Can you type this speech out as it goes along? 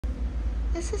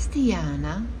This is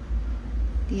Diana.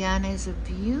 Diana is a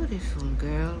beautiful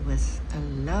girl with a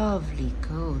lovely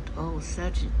coat. Oh,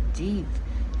 such deep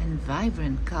and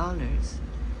vibrant colors.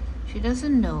 She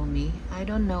doesn't know me. I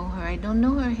don't know her. I don't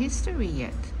know her history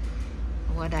yet.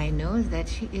 What I know is that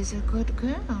she is a good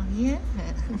girl. Yeah.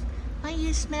 Why are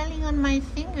you smelling on my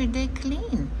finger? They're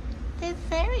clean. They're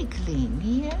very clean.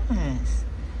 Yes.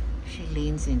 She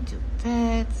leans into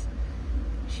pets.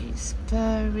 She's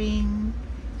purring.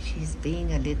 She's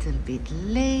being a little bit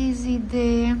lazy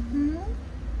there.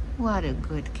 What a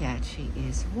good cat she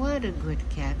is. What a good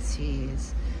cat she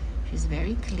is. She's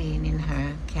very clean in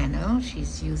her kennel.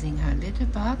 She's using her litter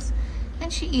box.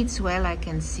 And she eats well. I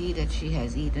can see that she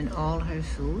has eaten all her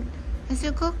food. That's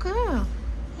a good girl.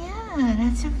 Yeah,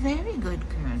 that's a very good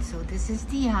girl. So this is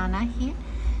Diana here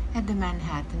at the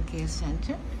Manhattan Care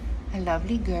Center. A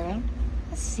lovely girl,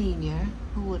 a senior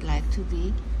who would like to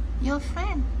be your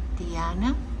friend.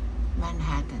 Diana,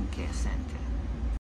 Manhattan Care Center.